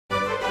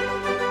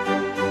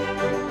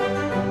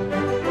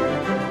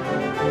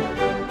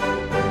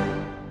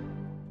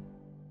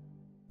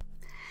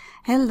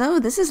Hello,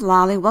 this is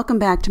Lolly. Welcome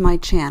back to my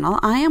channel.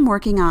 I am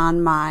working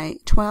on my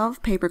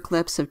 12 paper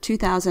clips of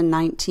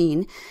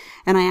 2019,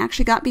 and I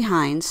actually got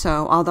behind,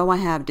 so although I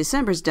have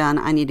December's done,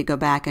 I need to go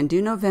back and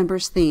do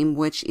November's theme,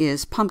 which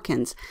is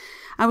pumpkins.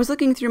 I was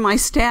looking through my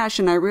stash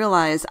and I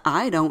realized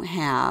I don't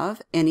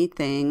have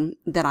anything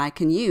that I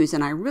can use,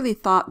 and I really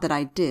thought that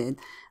I did.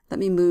 Let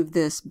me move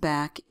this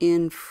back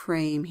in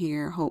frame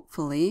here,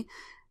 hopefully,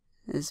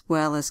 as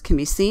well as can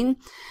be seen.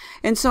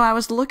 And so I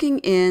was looking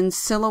in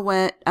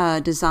Silhouette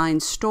Design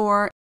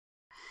Store.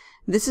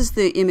 This is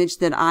the image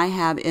that I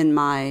have in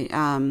my,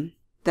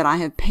 that I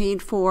have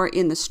paid for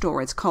in the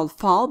store. It's called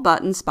Fall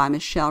Buttons by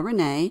Michelle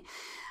Renee.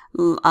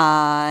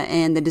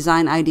 And the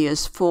design ID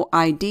is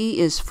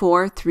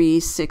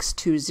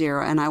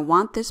 43620. And I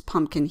want this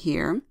pumpkin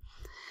here.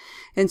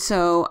 And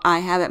so I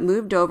have it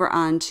moved over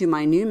onto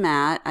my new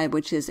mat,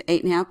 which is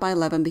 8.5 by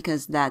 11,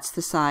 because that's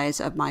the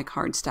size of my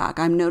cardstock.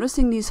 I'm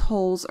noticing these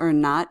holes are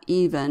not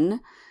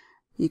even.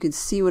 You can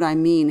see what I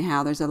mean,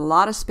 how there's a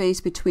lot of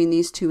space between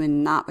these two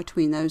and not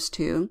between those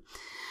two.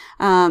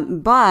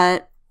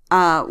 But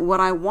what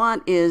I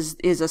want is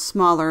a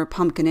smaller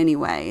pumpkin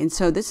anyway. And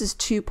so this is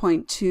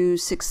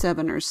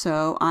 2.267 or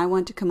so. I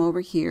want to come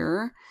over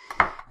here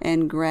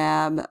and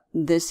grab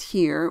this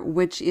here,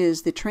 which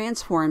is the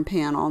transform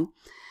panel.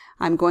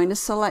 I'm going to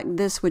select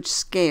this, which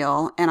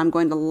scale, and I'm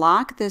going to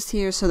lock this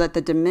here so that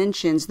the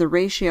dimensions, the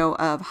ratio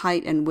of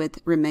height and width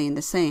remain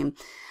the same.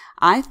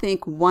 I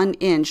think 1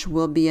 inch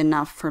will be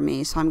enough for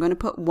me. So I'm going to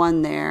put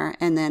 1 there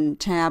and then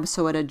tab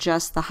so it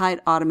adjusts the height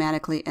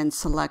automatically and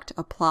select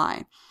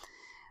apply.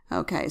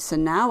 Okay, so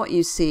now what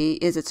you see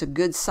is it's a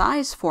good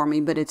size for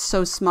me, but it's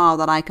so small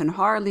that I can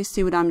hardly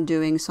see what I'm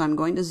doing. So I'm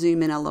going to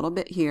zoom in a little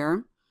bit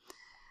here.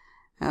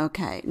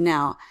 Okay,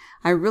 now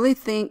I really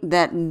think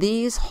that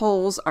these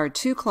holes are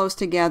too close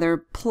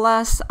together,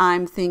 plus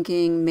I'm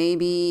thinking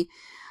maybe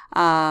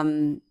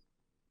that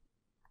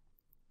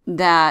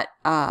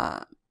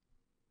I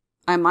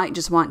might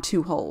just want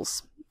 2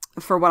 holes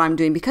for what I'm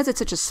doing because it's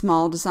such a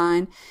small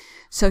design.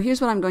 So here's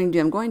what I'm going to do.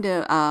 I'm going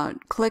to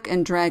click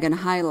and drag and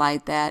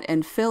highlight that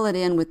and fill it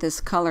in with this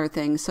color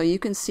thing so you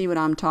can see what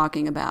I'm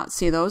talking about.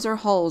 See, those are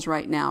holes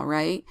right now,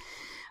 right?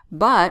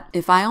 But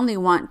if I only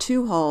want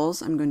 2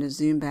 holes, I'm going to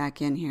zoom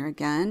back in here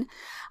again.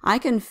 I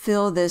can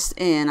fill this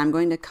in. I'm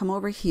going to come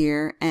over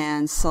here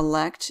and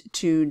select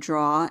to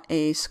draw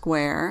a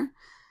square.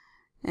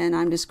 And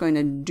I'm just going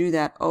to do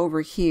that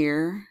over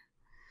here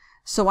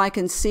so I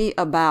can see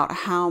about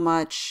how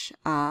much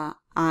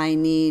I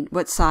need,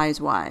 what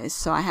size-wise.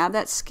 So I have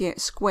that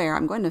square.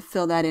 I'm going to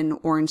fill that in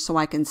orange so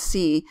I can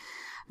see.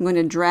 I'm going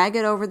to drag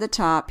it over the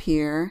top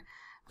here.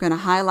 I'm going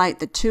to highlight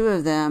the 2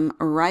 of them,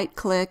 right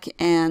click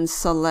and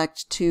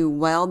select to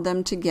weld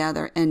them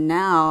together. And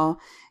now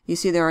you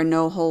see there are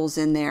no holes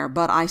in there,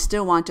 but I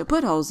still want to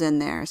put holes in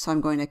there. So I'm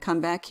going to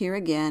come back here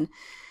again,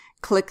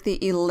 click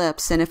the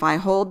ellipse, and if I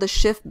hold the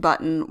shift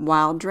button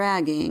while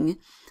dragging,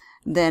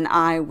 then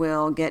I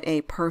will get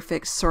a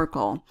perfect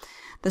circle.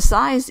 The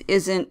size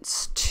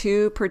isn't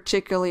too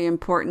particularly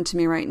important to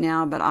me right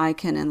now, but I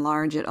can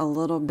enlarge it a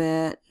little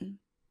bit.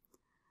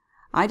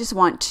 I just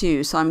want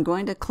 2, so I'm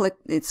going to click,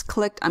 it's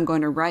clicked, I'm going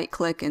to right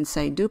click and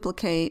say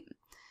duplicate.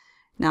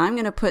 Now I'm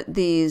going to put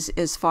these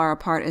as far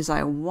apart as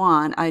I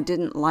want. I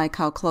didn't like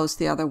how close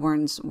the other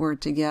ones were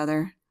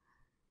together.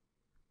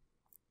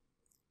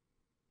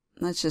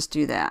 Let's just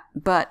do that.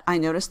 But I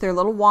noticed they're a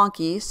little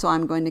wonky, so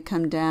I'm going to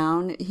come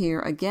down here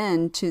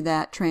again to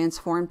that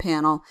transform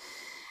panel,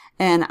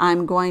 and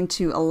I'm going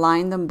to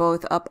align them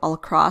both up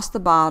across the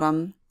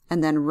bottom,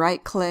 and then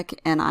right click,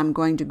 and I'm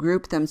going to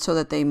group them so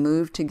that they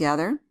move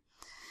together.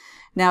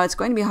 Now it's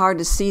going to be hard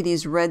to see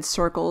these red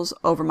circles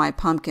over my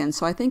pumpkin,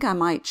 so I think I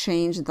might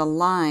change the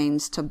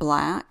lines to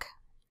black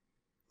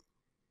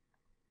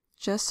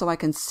just so I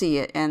can see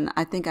it, and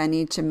I think I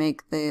need to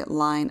make the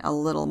line a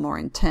little more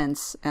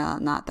intense,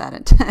 not that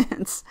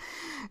intense,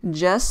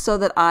 just so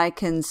that I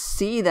can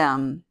see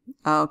them.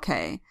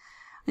 Okay,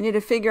 I need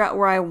to figure out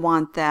where I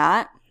want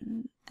that,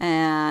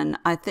 and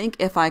I think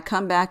if I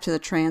come back to the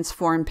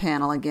transform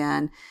panel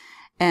again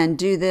and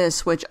do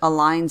this, which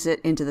aligns it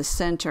into the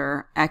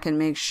center, I can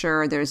make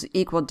sure there's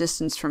equal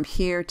distance from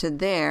here to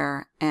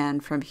there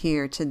and from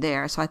here to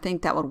there. So I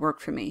think that would work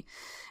for me.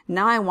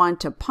 Now I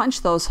want to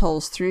punch those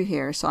holes through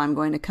here, so I'm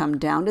going to come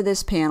down to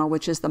this panel,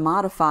 which is the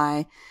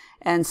modify,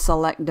 and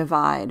select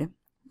divide.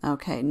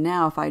 Okay,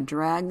 now if I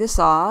drag this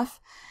off,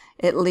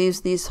 it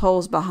leaves these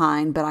holes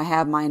behind, but I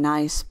have my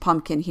nice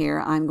pumpkin here.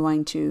 I'm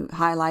going to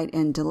highlight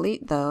and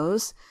delete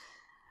those.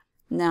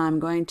 Now I'm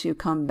going to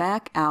come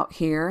back out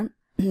here.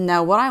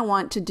 Now what I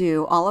want to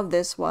do, all of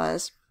this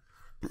was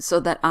so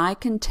that I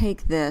can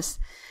take this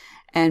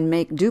and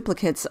make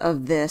duplicates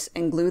of this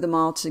and glue them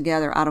all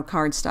together out of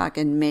cardstock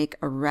and make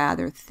a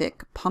rather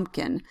thick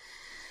pumpkin.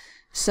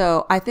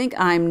 So I think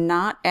I'm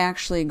not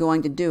actually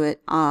going to do it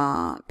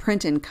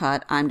print and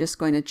cut. I'm just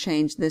going to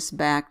change this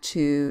back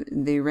to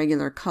the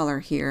regular color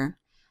here,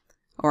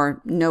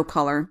 or no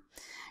color.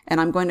 And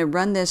I'm going to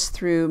run this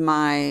through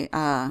my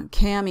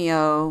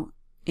Cameo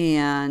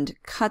and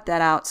cut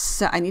that out.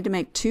 So I need to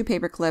make 2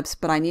 paper clips,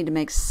 but I need to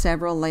make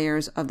several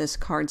layers of this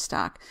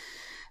cardstock.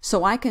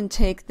 So I can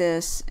take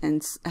this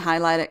and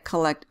highlight it,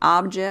 collect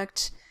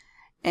object,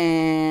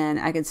 and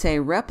I can say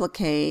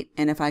replicate,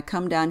 and if I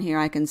come down here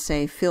I can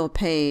say fill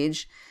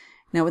page.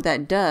 Now what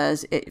that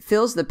does, it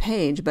fills the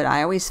page, but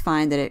I always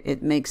find that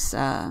it makes,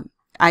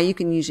 you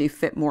can usually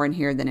fit more in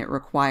here than it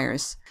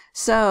requires.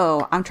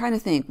 So I'm trying to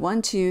think,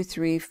 1, 2,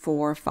 3,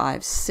 4,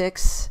 5,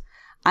 6.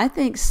 I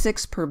think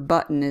 6 per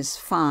button is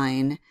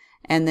fine,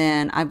 and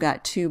then I've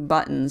got 2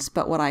 buttons,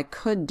 but what I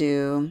could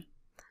do,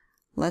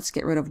 let's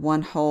get rid of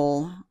 1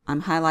 hole.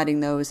 I'm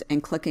highlighting those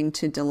and clicking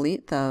to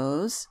delete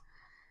those.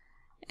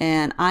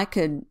 And I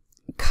could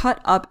cut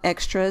up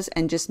extras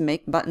and just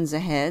make buttons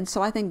ahead.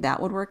 So I think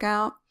that would work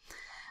out.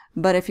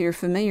 But if you're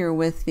familiar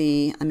with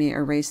the, let me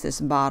erase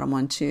this bottom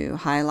one too.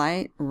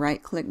 Highlight,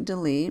 right click,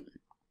 delete.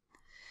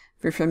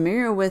 If you're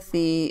familiar with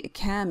the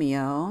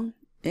Cameo,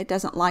 it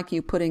doesn't like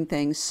you putting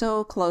things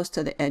so close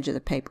to the edge of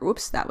the paper.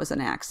 Whoops, that was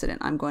an accident.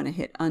 I'm going to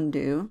hit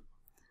undo.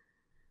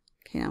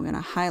 Okay, I'm going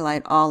to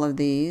highlight all of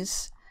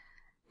these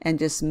and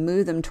just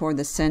move them toward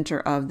the center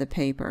of the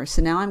paper.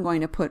 So now I'm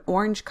going to put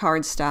orange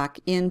cardstock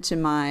into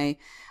my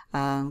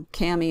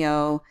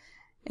Cameo,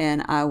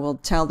 and I will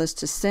tell this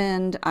to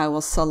send. I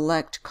will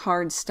select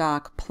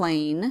cardstock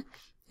plain.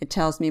 It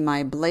tells me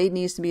my blade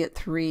needs to be at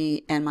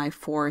 3 and my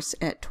force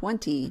at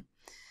 20,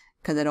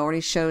 because it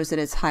already shows that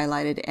it's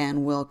highlighted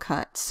and will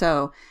cut.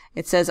 So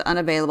it says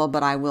unavailable,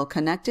 but I will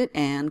connect it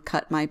and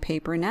cut my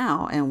paper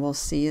now, and we'll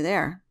see you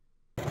there.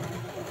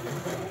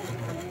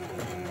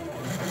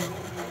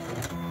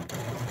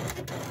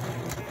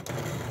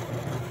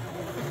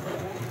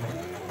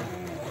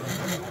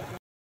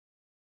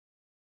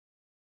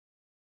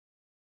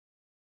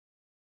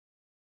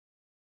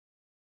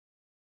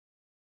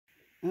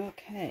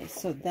 Okay,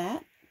 so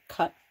that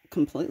cut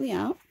completely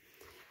out.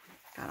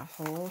 Got a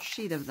whole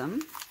sheet of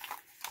them.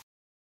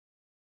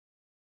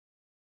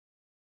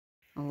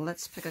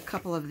 Let's pick a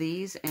couple of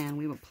these and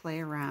we will play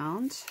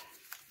around.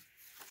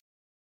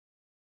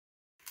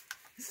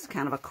 This is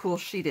kind of a cool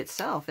sheet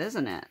itself,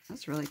 isn't it?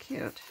 That's really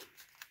cute.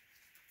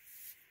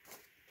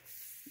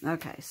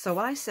 Okay, so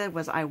what I said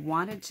was I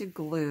wanted to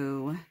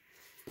glue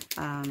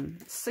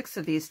 6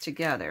 of these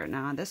together.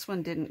 Now this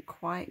one didn't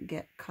quite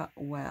get cut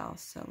well,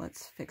 so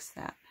let's fix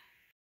that.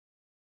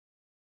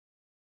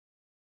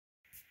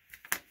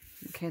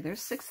 Okay,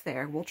 there's 6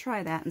 there. We'll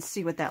try that and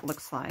see what that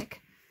looks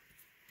like.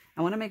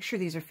 I want to make sure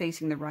these are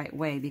facing the right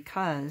way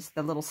because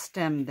the little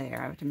stem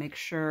there, I have to make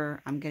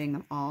sure I'm getting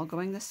them all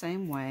going the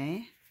same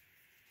way.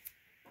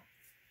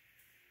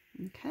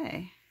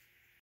 Okay.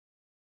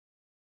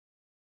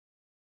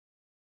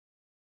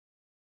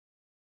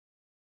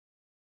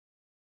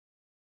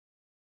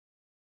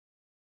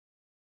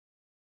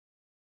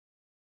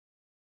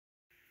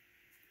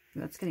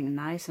 That's getting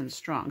nice and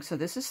strong. So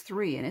this is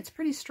 3 and it's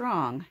pretty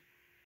strong.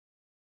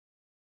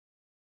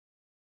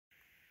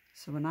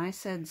 So when I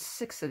said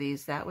 6 of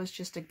these, that was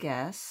just a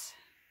guess.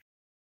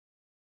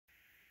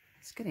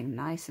 It's getting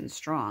nice and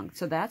strong.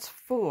 So that's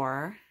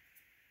 4.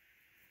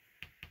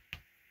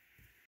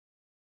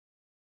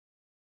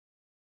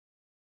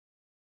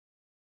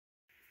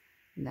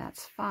 And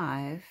that's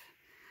 5.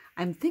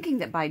 I'm thinking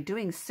that by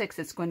doing 6,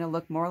 it's going to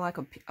look more like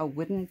a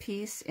wooden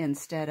piece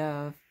instead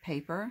of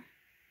paper.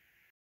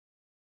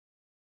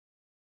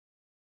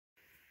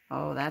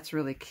 Oh, that's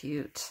really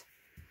cute.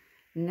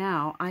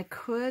 Now, I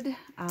could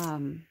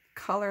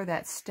color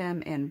that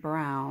stem in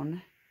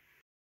brown.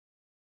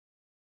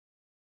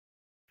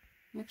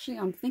 Actually,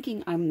 I'm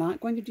thinking I'm not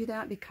going to do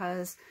that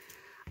because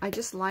I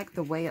just like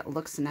the way it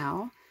looks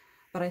now.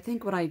 But I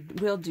think what I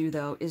will do,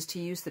 though, is to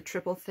use the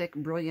Triple Thick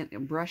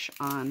Brilliant Brush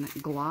on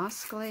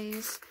Gloss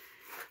Glaze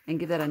and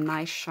give that a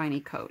nice shiny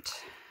coat.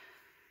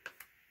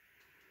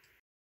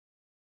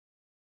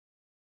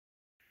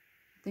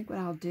 I think what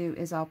I'll do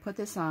is I'll put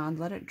this on,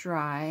 let it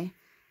dry,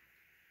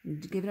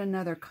 give it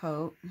another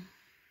coat.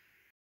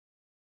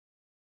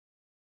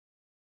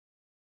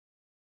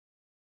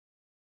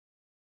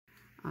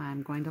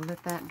 I'm going to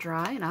let that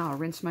dry and I'll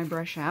rinse my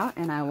brush out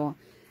and I will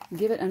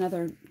give it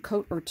another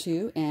coat or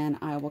 2 and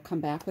I will come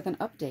back with an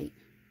update.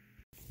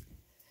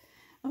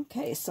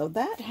 Okay, so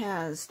that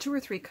has 2 or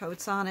 3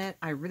 coats on it.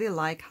 I really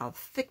like how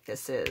thick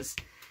this is.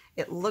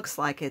 It looks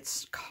like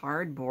it's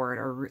cardboard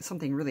or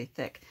something really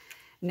thick.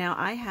 Now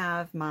I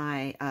have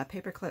my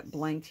paperclip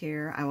blanked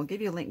here. I will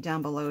give you a link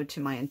down below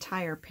to my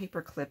entire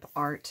paperclip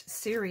art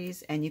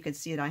series, and you can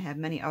see that I have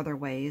many other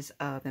ways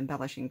of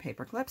embellishing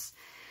paperclips.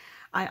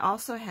 I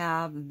also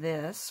have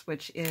this,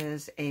 which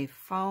is a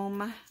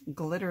foam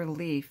glitter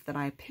leaf that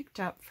I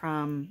picked up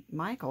from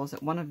Michael's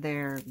at one of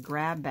their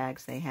grab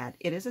bags they had.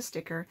 It is a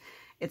sticker.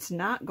 It's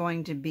not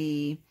going to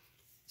be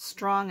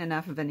strong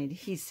enough of an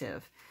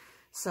adhesive,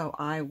 so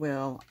I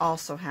will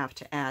also have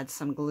to add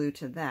some glue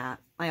to that.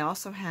 I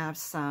also have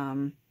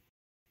some,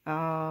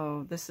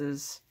 oh, this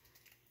is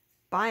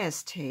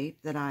bias tape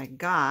that I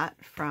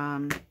got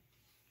from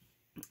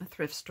a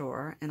thrift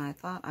store, and I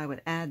thought I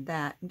would add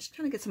that and just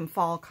kind of get some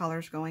fall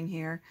colors going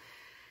here.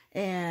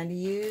 and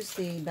use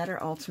the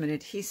Better Ultimate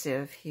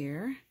adhesive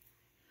here.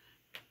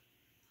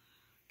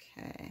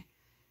 Okay,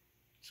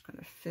 just going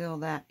to fill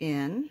that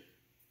in.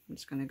 I'm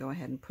just going to go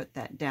ahead and put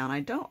that down. I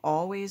don't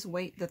always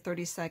wait the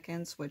 30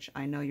 seconds, which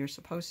I know you're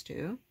supposed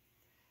to.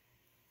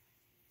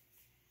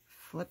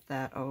 Flip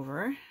that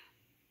over.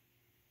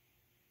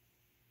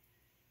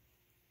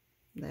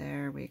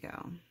 There we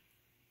go.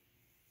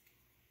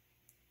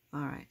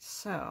 All right,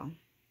 so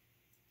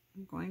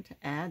I'm going to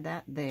add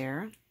that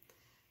there.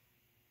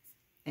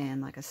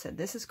 And like I said,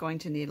 this is going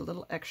to need a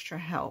little extra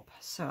help.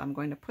 So I'm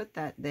going to put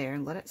that there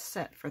and let it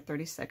set for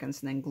 30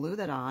 seconds and then glue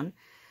that on.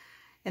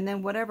 And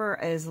then whatever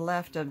is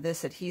left of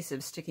this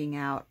adhesive sticking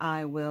out,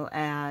 I will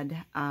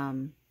add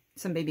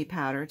some baby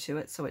powder to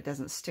it so it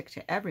doesn't stick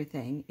to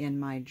everything in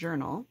my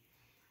journal.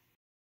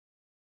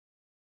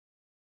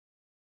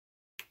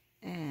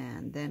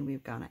 And then we're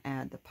going to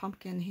add the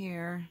pumpkin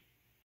here.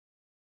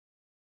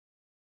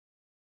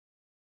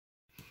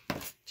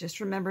 Just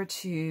remember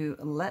to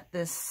let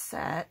this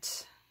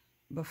set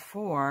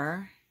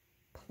before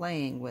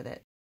playing with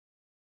it.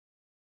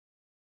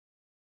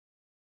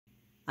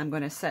 I'm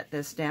going to set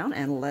this down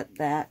and let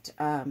that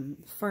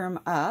firm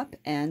up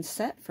and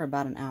set for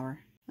about an hour.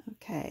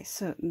 Okay,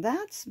 so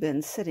that's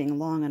been sitting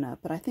long enough,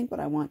 but I think what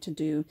I want to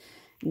do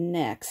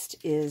next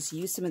is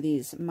use some of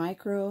these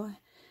micro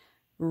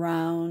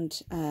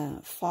round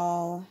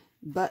fall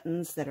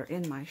buttons that are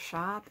in my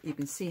shop. You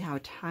can see how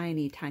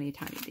tiny, tiny,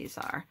 tiny these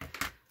are.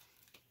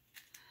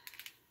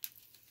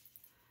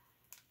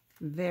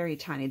 Very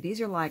tiny. These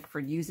are like for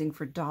using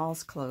for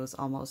dolls' clothes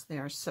almost. They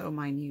are so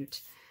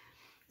minute.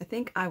 I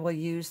think I will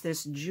use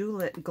this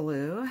Julep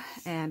glue,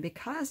 and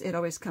because it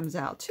always comes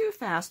out too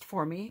fast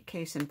for me,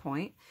 case in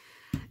point,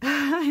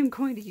 I'm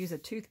going to use a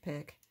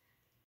toothpick.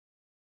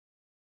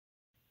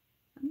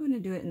 I'm going to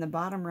do it in the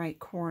bottom right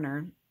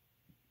corner.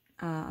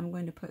 I'm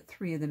going to put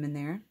 3 of them in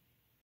there.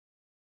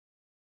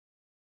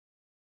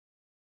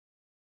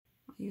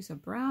 I'll use a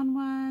brown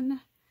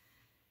one,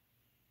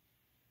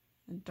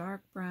 a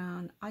dark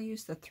brown. I'll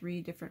use the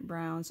 3 different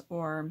browns,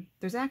 or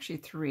there's actually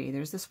 3.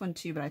 There's this one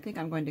too, but I think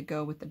I'm going to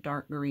go with the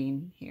dark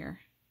green here.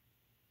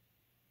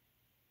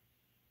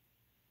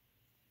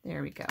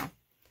 There we go.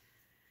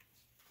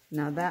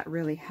 Now that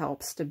really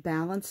helps to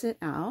balance it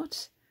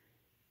out.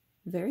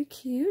 Very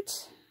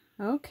cute.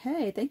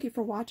 Okay, thank you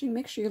for watching.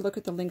 Make sure you look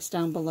at the links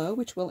down below,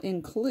 which will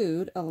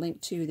include a link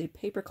to the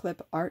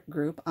Paperclip Art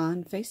Group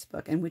on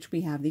Facebook, in which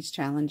we have these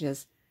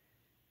challenges.